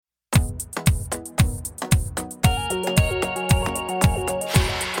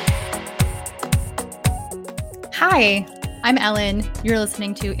Hi, I'm Ellen. You're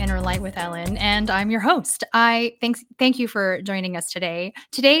listening to Inner Light with Ellen, and I'm your host. Thank you for joining us today.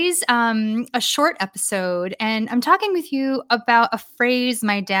 Today's a short episode, and I'm talking with you about a phrase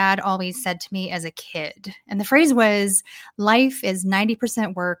my dad always said to me as a kid. And the phrase was, "Life is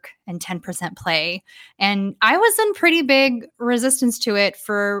 90% work and 10% play." And I was in pretty big resistance to it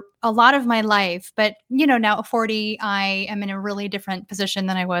for a lot of my life. But, now at 40, I am in a really different position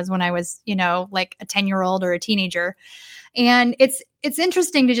than I was when I was, like a 10-year-old or a teenager. And it's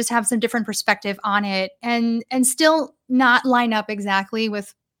interesting to just have some different perspective on it and still not line up exactly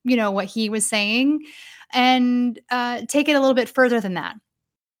with, what he was saying, and take it a little bit further than that.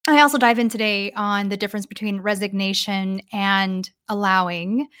 I also dive in today on the difference between resignation and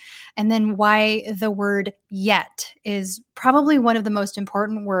allowing, and then why the word yet is probably one of the most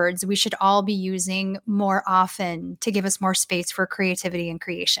important words we should all be using more often to give us more space for creativity and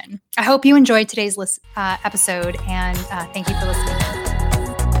creation. I hope you enjoyed today's episode, and thank you for listening.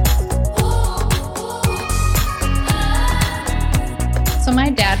 So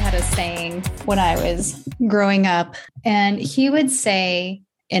my dad had a saying when I was growing up, and he would say,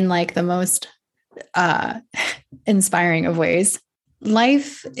 in like the most inspiring of ways,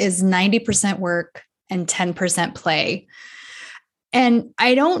 life is 90% work and 10% play. And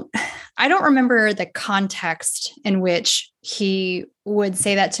I don't remember the context in which he would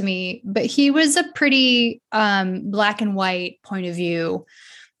say that to me, but he was a pretty black and white point of view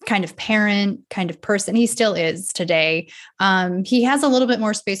kind of parent, kind of person. He still is today. He has a little bit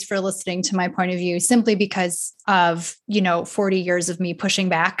more space for listening to my point of view simply because of, 40 years of me pushing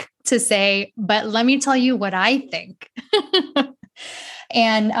back to say, but let me tell you what I think.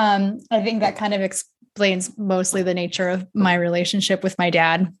 And I think that kind of explains mostly the nature of my relationship with my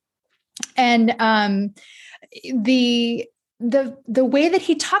dad. And the way that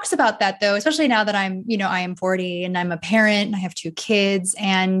he talks about that, though, especially now that I'm, I am 40 and I'm a parent and I have 2 kids,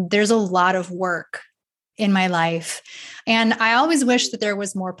 and there's a lot of work in my life. And I always wish that there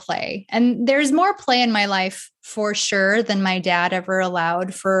was more play. And there's more play in my life for sure than my dad ever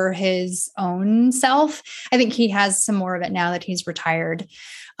allowed for his own self. I think he has some more of it now that he's retired.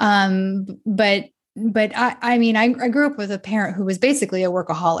 But I grew up with a parent who was basically a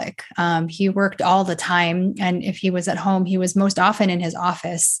workaholic. He worked all the time. And if he was at home, he was most often in his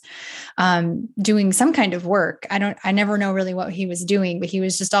office, doing some kind of work. I never know really what he was doing, but he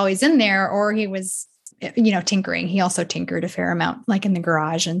was just always in there, or he was, tinkering. He also tinkered a fair amount, like in the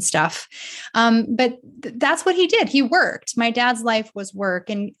garage and stuff. But that's what he did. He worked. My dad's life was work.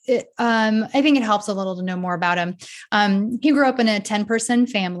 And I think it helps a little to know more about him. He grew up in a 10-person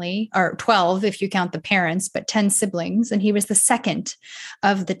family, or 12 if you count the parents, but 10 siblings. And he was the second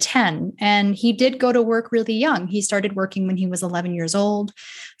of the 10. And he did go to work really young. He started working when he was 11 years old,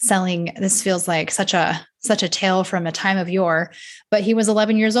 selling. This feels like such a tale from a time of yore, but he was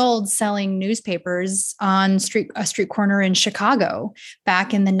 11 years old selling newspapers on a street corner in Chicago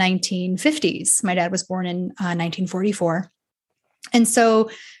back in the 1950s. My dad was born in 1944. And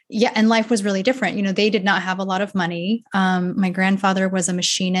so, and life was really different. They did not have a lot of money. My grandfather was a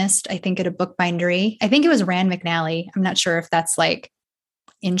machinist, I think at a bookbindery. I think it was Rand McNally. I'm not sure if that's like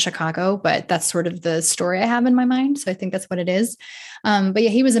in Chicago, but that's sort of the story I have in my mind. So I think that's what it is. But yeah,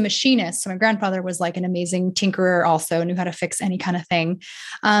 he was a machinist. So my grandfather was like an amazing tinkerer, also knew how to fix any kind of thing.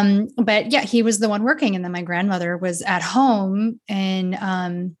 But yeah, he was the one working. And then my grandmother was at home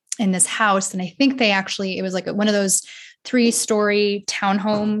in this house. And I think it was like one of those 3-story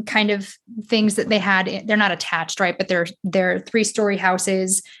townhome kind of things that they had. They're not attached, right? But they're 3-story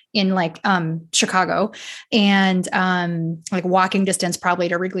houses in like Chicago, and like walking distance probably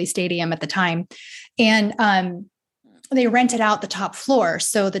to Wrigley Stadium at the time. And they rented out the top floor.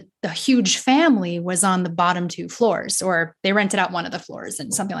 So the huge family was on the bottom 2 floors, or they rented out one of the floors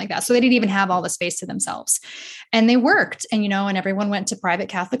and something like that. So they didn't even have all the space to themselves. And they worked, and, and everyone went to private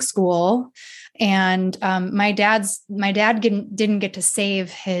Catholic school. And my dad didn't get to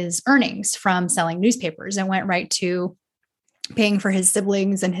save his earnings from selling newspapers, and went right to paying for his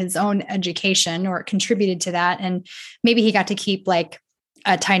siblings and his own education, or it contributed to that. And maybe he got to keep like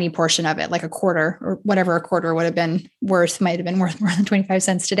a tiny portion of it, like a quarter, or whatever a quarter would have been worth, might have been worth more than 25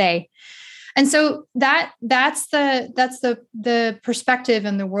 cents today. And so that's the perspective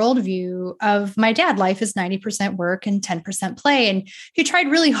and the worldview of my dad. Life is 90% work and 10% play. And he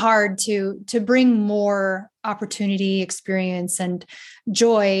tried really hard to bring more opportunity, experience, and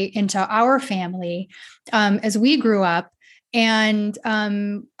joy into our family as we grew up. And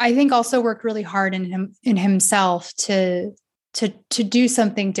I think also worked really hard in himself to do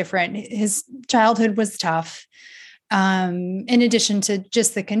something different. His childhood was tough. In addition to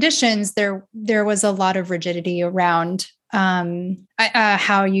just the conditions, there was a lot of rigidity around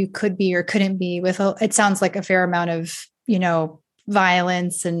how you could be or couldn't be it sounds like a fair amount of,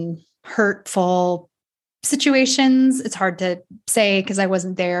 violence and hurtful situations. It's hard to say because I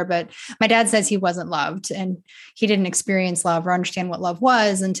wasn't there, but my dad says he wasn't loved and he didn't experience love or understand what love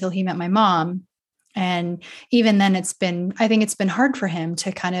was until he met my mom. And even then I think it's been hard for him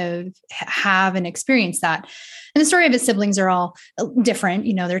to kind of have and experience that. And the story of his siblings are all different.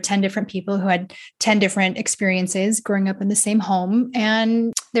 There are 10 different people who had 10 different experiences growing up in the same home.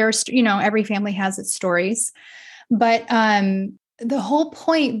 And there's, every family has its stories. But the whole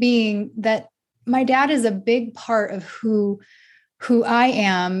point being that my dad is a big part of who I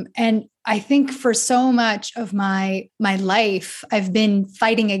am. And I think for so much of my life, I've been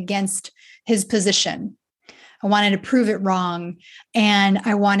fighting against his position. I wanted to prove it wrong. And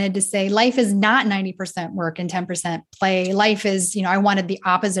I wanted to say life is not 90% work and 10% play. Life is, I wanted the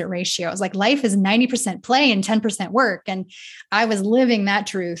opposite ratio. I was like, life is 90% play and 10% work. And I was living that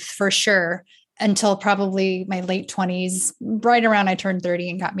truth for sure until probably my late 20s, right around I turned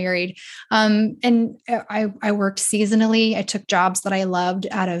 30 and got married. And I worked seasonally. I took jobs that I loved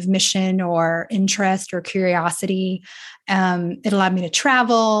out of mission or interest or curiosity. It allowed me to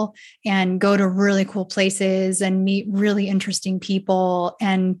travel and go to really cool places and meet really interesting people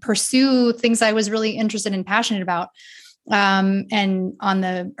and pursue things I was really interested and passionate about. And on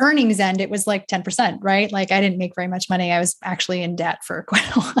the earnings end, it was like 10%, right? Like I didn't make very much money. I was actually in debt for quite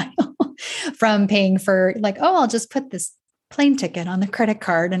a while from paying for I'll just put this plane ticket on the credit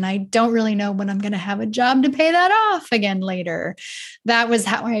card and I don't really know when I'm going to have a job to pay that off again later. That was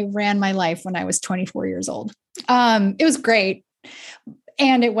how I ran my life when I was 24 years old. It was great.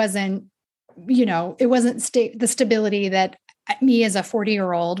 And it wasn't, the stability that me as a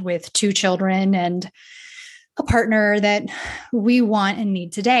 40-year-old with 2 children and a partner that we want and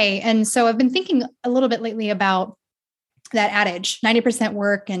need today. And so I've been thinking a little bit lately about that adage, 90%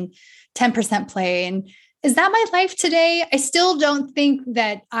 work and 10% play. And is that my life today? I still don't think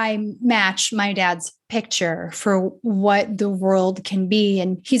that I match my dad's picture for what the world can be.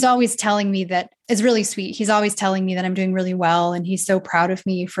 And he's always telling me that it's really sweet. He's always telling me that I'm doing really well. And he's so proud of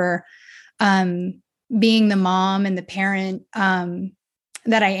me for being the mom and the parent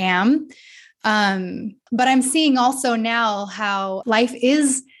that I am. But I'm seeing also now how life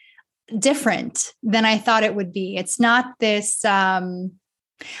is different than I thought it would be. It's not this,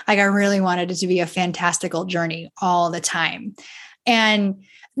 I really wanted it to be a fantastical journey all the time. And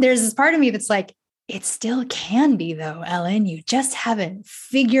there's this part of me that's like, it still can be though, Ellen, you just haven't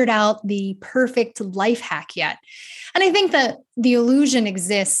figured out the perfect life hack yet. And I think that the illusion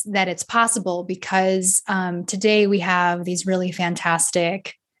exists that it's possible because today we have these really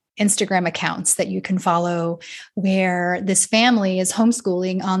fantastic Instagram accounts that you can follow where this family is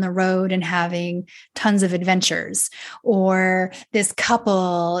homeschooling on the road and having tons of adventures, or this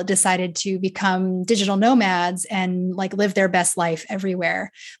couple decided to become digital nomads and live their best life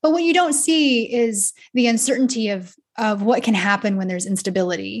everywhere. But what you don't see is the uncertainty of what can happen when there's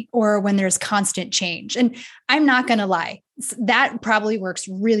instability or when there's constant change. And I'm not going to lie, that probably works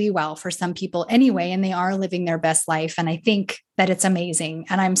really well for some people anyway, and they are living their best life. And I think that it's amazing.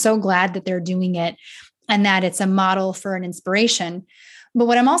 And I'm so glad that they're doing it and that it's a model for an inspiration. But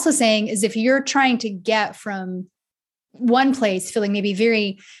what I'm also saying is if you're trying to get from one place feeling maybe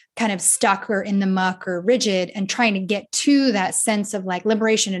very kind of stuck or in the muck or rigid and trying to get to that sense of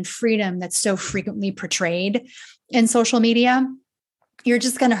liberation and freedom that's so frequently portrayed in social media, you're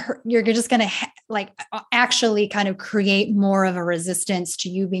just going to actually kind of create more of a resistance to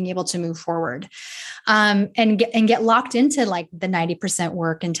you being able to move forward, and get locked into the 90%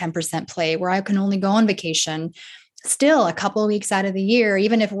 work and 10% play, where I can only go on vacation still a couple of weeks out of the year,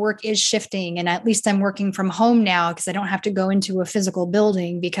 even if work is shifting. And at least I'm working from home now because I don't have to go into a physical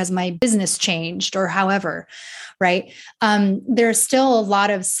building because my business changed or however, right? There's still a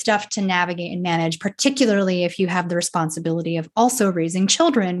lot of stuff to navigate and manage, particularly if you have the responsibility of also raising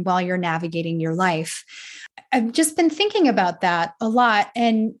children while you're navigating your life. I've just been thinking about that a lot.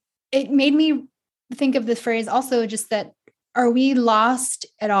 And it made me think of the phrase also just that, are we lost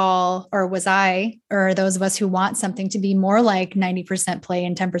at all? Or was I, or those of us who want something to be more like 90% play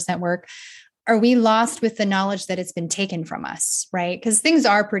and 10% work, are we lost with the knowledge that it's been taken from us, right? Because things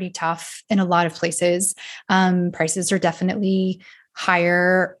are pretty tough in a lot of places. Prices are definitely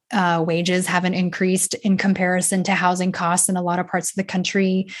higher. Wages haven't increased in comparison to housing costs in a lot of parts of the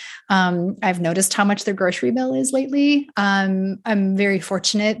country. I've noticed how much the grocery bill is lately. I'm very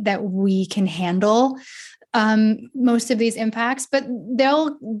fortunate that we can handle most of these impacts, but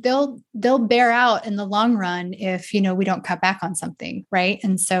they'll bear out in the long run if, we don't cut back on something. Right.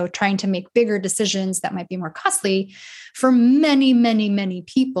 And so trying to make bigger decisions that might be more costly for many, many, many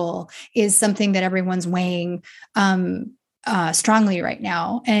people is something that everyone's weighing, strongly right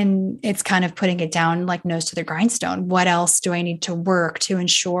now. And it's kind of putting it down like nose to the grindstone. What else do I need to work to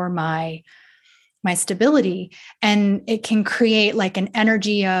ensure my stability? And it can create like an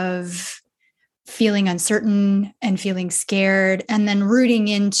energy of feeling uncertain and feeling scared, and then rooting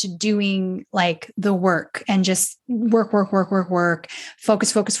into doing like the work and just work,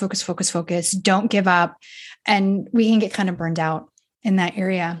 focus, don't give up. And we can get kind of burned out in that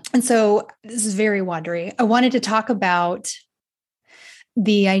area. And so this is very watery. I wanted to talk about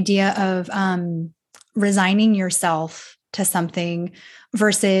the idea of resigning yourself to something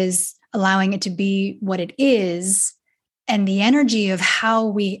versus allowing it to be what it is, and the energy of how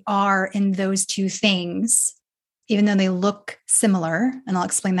we are in those two things, even though they look similar, and I'll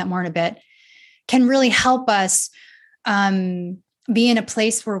explain that more in a bit, can really help us be in a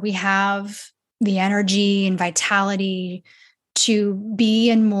place where we have the energy and vitality to be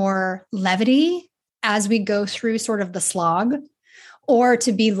in more levity as we go through sort of the slog, or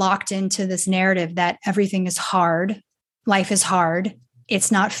to be locked into this narrative that everything is hard, life is hard,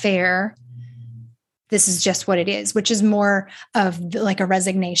 it's not fair, this is just what it is, which is more of like a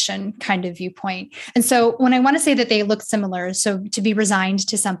resignation kind of viewpoint. And so when I want to say that they look similar, so to be resigned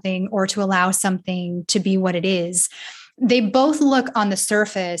to something or to allow something to be what it is, they both look on the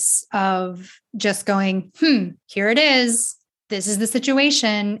surface of just going, here it is, this is the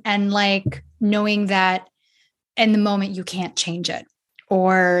situation. And like knowing that in the moment you can't change it,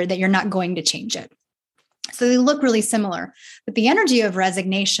 or that you're not going to change it. So they look really similar, but the energy of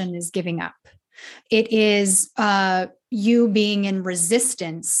resignation is giving up. It is you being in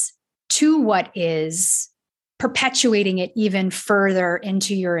resistance to what is, perpetuating it even further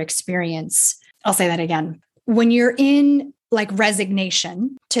into your experience. I'll say that again. When you're in like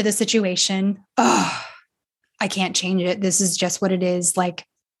resignation to the situation, I can't change it. This is just what it is. Like,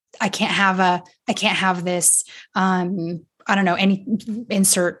 I can't have this, I don't know, any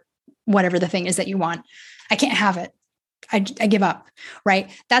insert whatever the thing is that you want. I can't have it. I give up, right?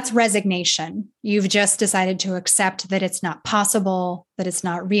 That's resignation. You've just decided to accept that it's not possible, that it's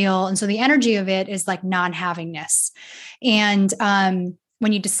not real. And so the energy of it is like non-havingness. And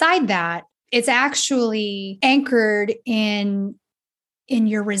when you decide that, it's actually anchored in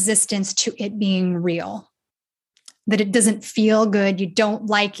your resistance to it being real, that it doesn't feel good. You don't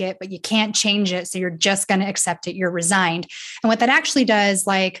like it, but you can't change it. So you're just going to accept it. You're resigned. And what that actually does,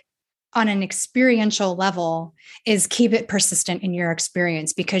 like, on an experiential level, is keep it persistent in your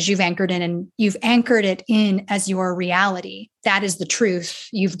experience, because you've anchored it in as your reality. That is the truth.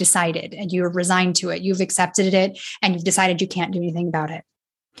 You've decided and you're resigned to it. You've accepted it and you've decided you can't do anything about it.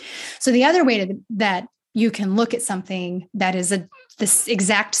 So the other way that you can look at something that is this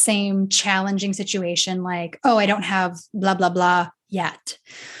exact same challenging situation, like, I don't have blah, blah, blah yet,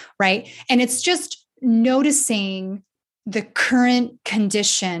 right? And it's just noticing the current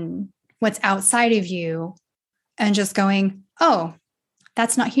condition, what's outside of you, and just going,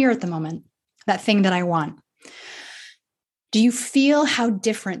 that's not here at the moment, that thing that I want. Do you feel how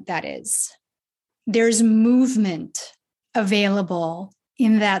different that is? There's movement available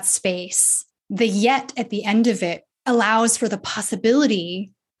in that space. The yet at the end of it allows for the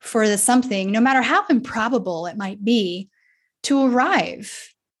possibility for the something, no matter how improbable it might be, to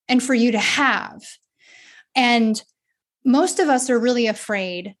arrive and for you to have. And most of us are really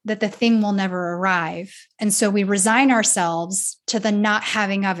afraid that the thing will never arrive. And so we resign ourselves to the not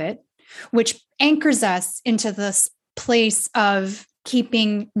having of it, which anchors us into this place of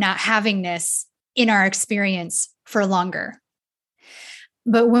keeping not havingness in our experience for longer.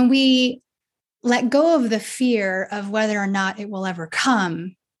 But when we let go of the fear of whether or not it will ever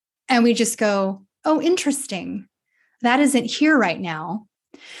come, and we just go, interesting, that isn't here right now,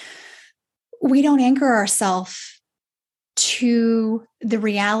 we don't anchor ourselves to the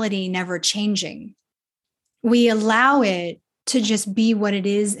reality never changing. We allow it to just be what it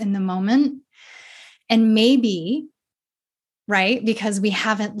is in the moment. And maybe, right, because we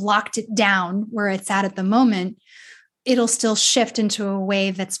haven't locked it down where it's at the moment, it'll still shift into a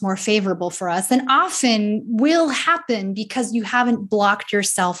way that's more favorable for us, and often will happen because you haven't blocked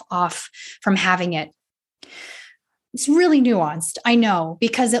yourself off from having it. It's really nuanced, I know,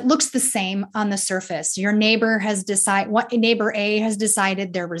 because it looks the same on the surface. Your neighbor has decided, neighbor A has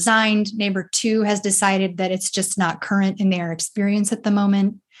decided they're resigned. Neighbor 2 has decided that it's just not current in their experience at the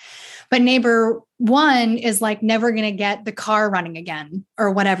moment. But neighbor one is like never going to get the car running again or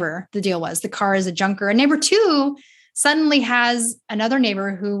whatever the deal was. The car is a junker. And neighbor two suddenly has another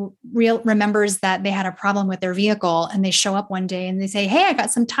neighbor who remembers that they had a problem with their vehicle, and they show up one day and they say, hey, I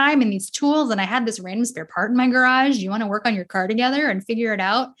got some time and these tools and I had this random spare part in my garage. Do you want to work on your car together and figure it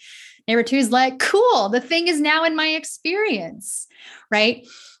out? Neighbor two is like, cool. The thing is now in my experience. Right.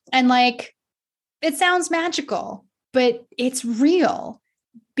 And like, it sounds magical, but it's real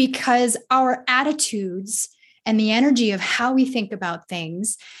because our attitudes and the energy of how we think about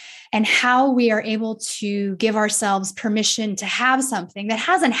things and how we are able to give ourselves permission to have something that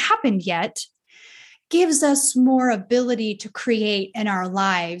hasn't happened yet gives us more ability to create in our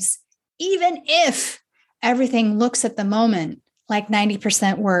lives, even if everything looks at the moment like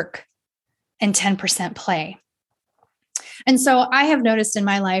 90% work and 10% play. And so I have noticed in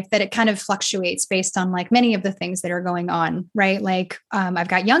my life that it kind of fluctuates based on like many of the things that are going on, right? Like I've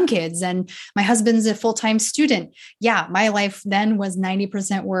got young kids and my husband's a full-time student. Yeah, my life then was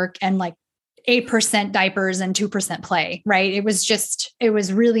 90% work and like 8% diapers and 2% play, right? It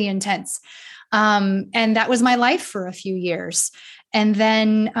was really intense. And that was my life for a few years. And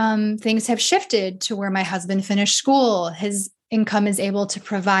then things have shifted to where my husband finished school. His income is able to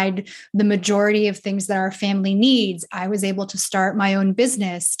provide the majority of things that our family needs. I was able to start my own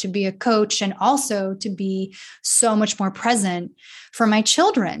business, to be a coach, and also to be so much more present for my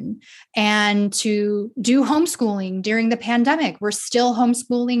children and to do homeschooling during the pandemic. We're still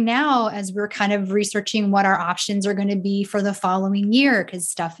homeschooling now as we're kind of researching what our options are going to be for the following year because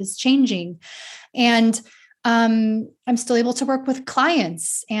stuff is changing. And I'm still able to work with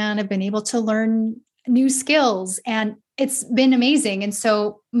clients, and I've been able to learn new skills, and it's been amazing. And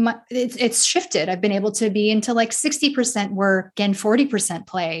so it's shifted. I've been able to be into like 60% work and 40%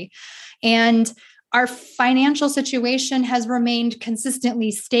 play. And our financial situation has remained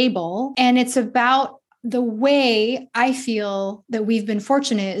consistently stable. And it's about the way I feel that we've been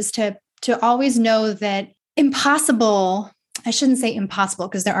fortunate is to always know that I shouldn't say impossible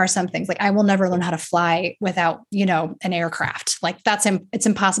because there are some things like I will never learn how to fly without, an aircraft. Like it's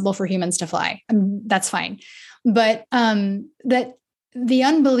impossible for humans to fly. That's fine. But that the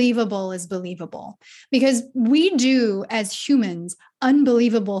unbelievable is believable because we do as humans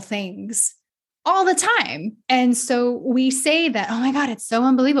unbelievable things all the time. And so we say that, oh my God, it's so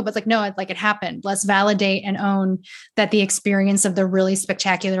unbelievable. But it's like, no, it's like it happened. Let's validate and own that the experience of the really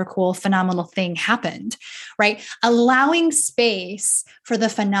spectacular, cool, phenomenal thing happened, right? Allowing space for the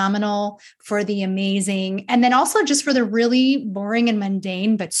phenomenal, for the amazing, and then also just for the really boring and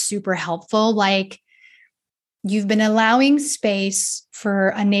mundane, but super helpful. Like you've been allowing space for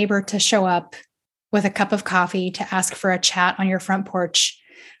a neighbor to show up with a cup of coffee to ask for a chat on your front porch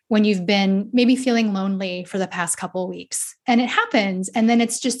when you've been maybe feeling lonely for the past couple of weeks. And it happens. And then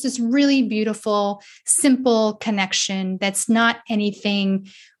it's just this really beautiful, simple connection that's not anything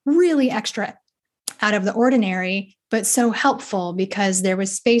really extra out of the ordinary, but so helpful because there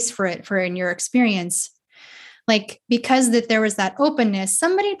was space for it in your experience. Like, because that there was that openness,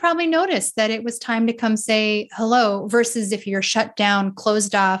 somebody probably noticed that it was time to come say hello versus if you're shut down,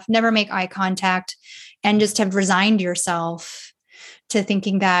 closed off, never make eye contact, and just have resigned yourself to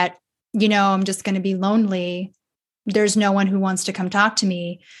thinking that, I'm just going to be lonely. There's no one who wants to come talk to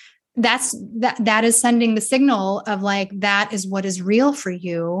me. That is sending the signal of like, that is what is real for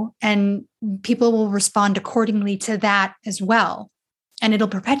you. And people will respond accordingly to that as well. And it'll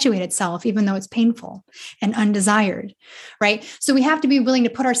perpetuate itself, even though it's painful and undesired, right? So we have to be willing to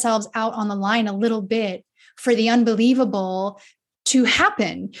put ourselves out on the line a little bit for the unbelievable to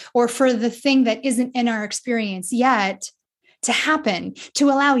happen, or for the thing that isn't in our experience yet to happen, to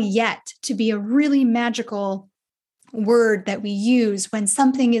allow yet to be a really magical word that we use when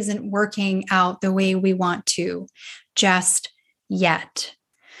something isn't working out the way we want to, just yet,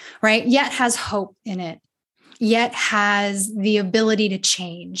 right? Yet has hope in it. Yet has the ability to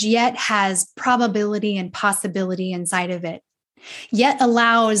change, yet has probability and possibility inside of it, yet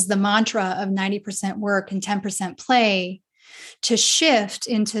allows the mantra of 90% work and 10% play to shift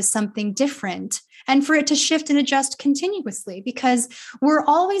into something different, and for it to shift and adjust continuously, because we're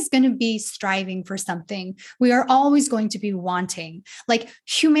always going to be striving for something. We are always going to be wanting. Like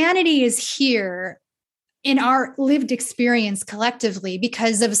humanity is here in our lived experience collectively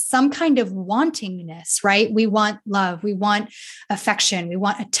because of some kind of wantingness, right? We want love. We want affection. We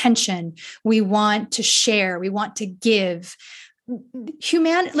want attention. We want to share. We want to give.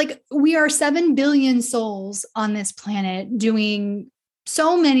 Like we are 7 billion souls on this planet doing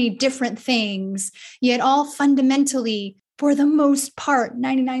so many different things, yet all fundamentally, for the most part,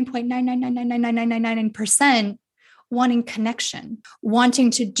 99.9999999% wanting connection, wanting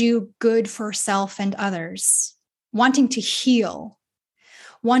to do good for self and others, wanting to heal,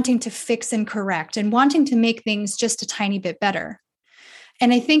 wanting to fix and correct, and wanting to make things just a tiny bit better.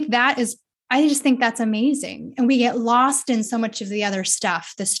 And I just think that's amazing. And we get lost in so much of the other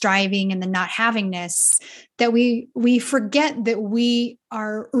stuff, the striving and the not havingness, that we forget that we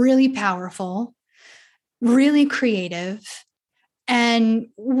are really powerful, really creative, and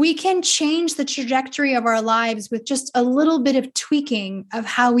we can change the trajectory of our lives with just a little bit of tweaking of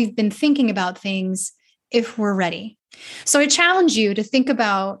how we've been thinking about things if we're ready. So I challenge you to think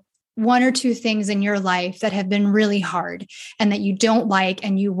about one or two things in your life that have been really hard and that you don't like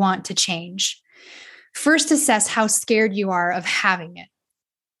and you want to change. First, assess how scared you are of having it.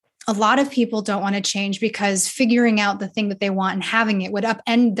 A lot of people don't want to change because figuring out the thing that they want and having it would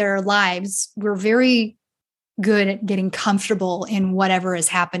upend their lives. We're very good at getting comfortable in whatever is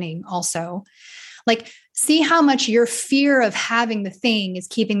happening also. Like, see how much your fear of having the thing is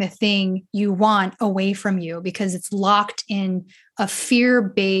keeping the thing you want away from you because it's locked in a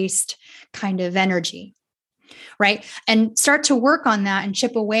fear-based kind of energy, right? And start to work on that and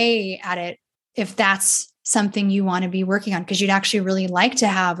chip away at it if that's something you want to be working on, because you'd actually really like to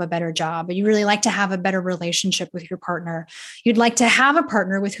have a better job, but you really like to have a better relationship with your partner. You'd like to have a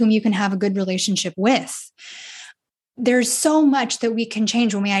partner with whom you can have a good relationship with. There's so much that we can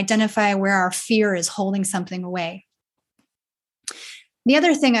change when we identify where our fear is holding something away. The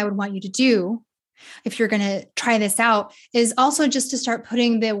other thing I would want you to do, if you're going to try this out, is also just to start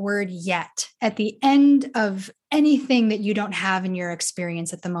putting the word yet at the end of anything that you don't have in your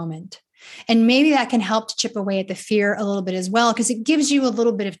experience at the moment. And maybe that can help to chip away at the fear a little bit as well, because it gives you a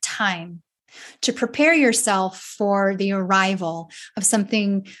little bit of time to prepare yourself for the arrival of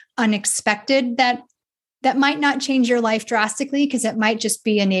something unexpected that might not change your life drastically, because it might just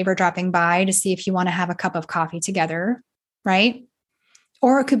be a neighbor dropping by to see if you want to have a cup of coffee together, right?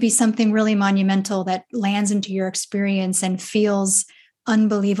 Or it could be something really monumental that lands into your experience and feels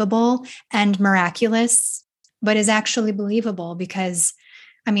unbelievable and miraculous, but is actually believable because,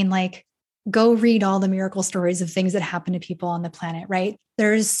 go read all the miracle stories of things that happen to people on the planet, right?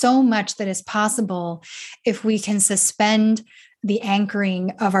 There is so much that is possible if we can suspend the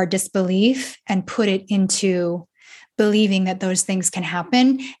anchoring of our disbelief and put it into believing that those things can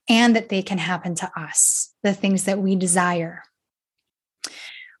happen and that they can happen to us, the things that we desire.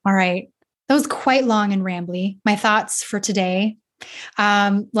 All right. That was quite long and rambly. My thoughts for today.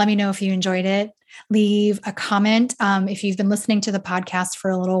 Let me know if you enjoyed it. Leave a comment. If you've been listening to the podcast for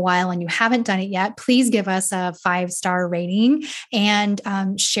a little while and you haven't done it yet, please give us a 5-star rating and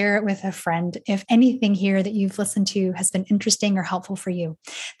share it with a friend if anything here that you've listened to has been interesting or helpful for you.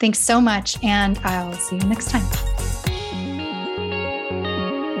 Thanks so much, and I'll see you next time.